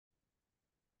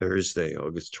Thursday,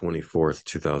 August 24th,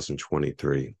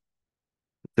 2023.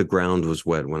 The ground was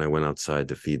wet when I went outside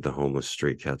to feed the homeless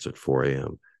street cats at 4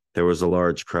 a.m. There was a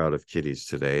large crowd of kitties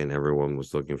today, and everyone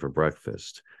was looking for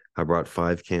breakfast. I brought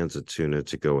 5 cans of tuna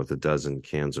to go with a dozen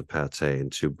cans of pate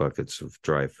and 2 buckets of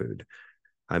dry food.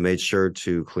 I made sure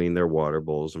to clean their water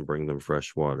bowls and bring them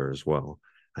fresh water as well.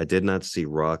 I did not see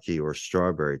Rocky or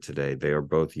Strawberry today. They are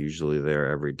both usually there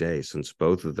every day. Since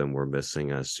both of them were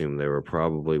missing, I assume they were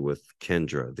probably with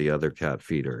Kendra, the other cat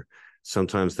feeder.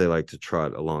 Sometimes they like to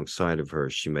trot alongside of her.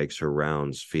 She makes her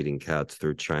rounds feeding cats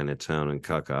through Chinatown and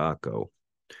Kakaako.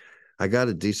 I got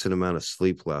a decent amount of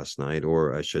sleep last night,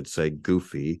 or I should say,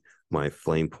 Goofy, my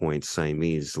Flame Point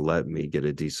Siamese, let me get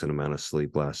a decent amount of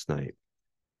sleep last night.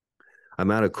 I'm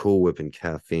out of Cool Whip and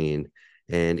caffeine.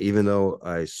 And even though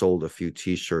I sold a few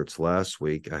t-shirts last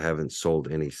week, I haven't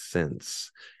sold any since.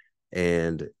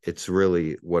 And it's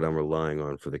really what I'm relying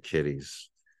on for the kitties.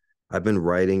 I've been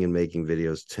writing and making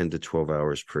videos 10 to 12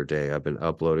 hours per day. I've been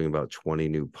uploading about 20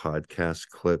 new podcast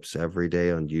clips every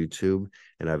day on YouTube,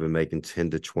 and I've been making 10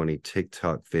 to 20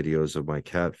 TikTok videos of my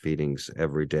cat feedings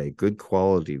every day. Good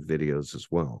quality videos as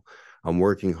well. I'm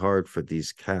working hard for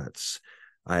these cats.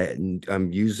 I'm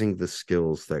using the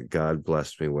skills that God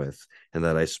blessed me with and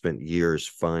that I spent years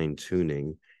fine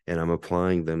tuning, and I'm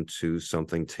applying them to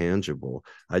something tangible.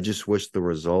 I just wish the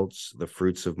results, the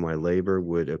fruits of my labor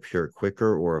would appear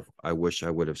quicker, or I wish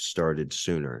I would have started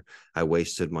sooner. I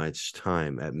wasted my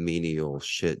time at menial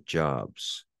shit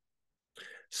jobs.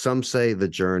 Some say the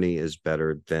journey is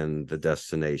better than the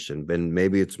destination, and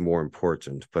maybe it's more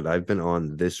important, but I've been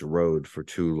on this road for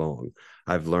too long.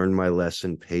 I've learned my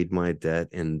lesson, paid my debt,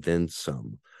 and then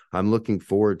some. I'm looking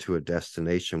forward to a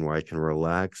destination where I can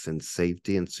relax in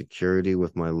safety and security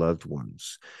with my loved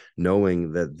ones,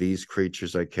 knowing that these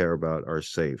creatures I care about are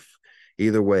safe.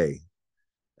 Either way,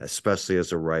 especially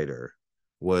as a writer,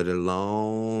 what a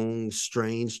long,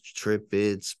 strange trip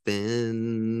it's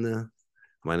been.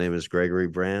 My name is Gregory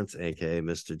Brandt, aka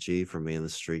Mr.G, from Me and the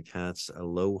Street Cats.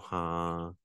 Aloha.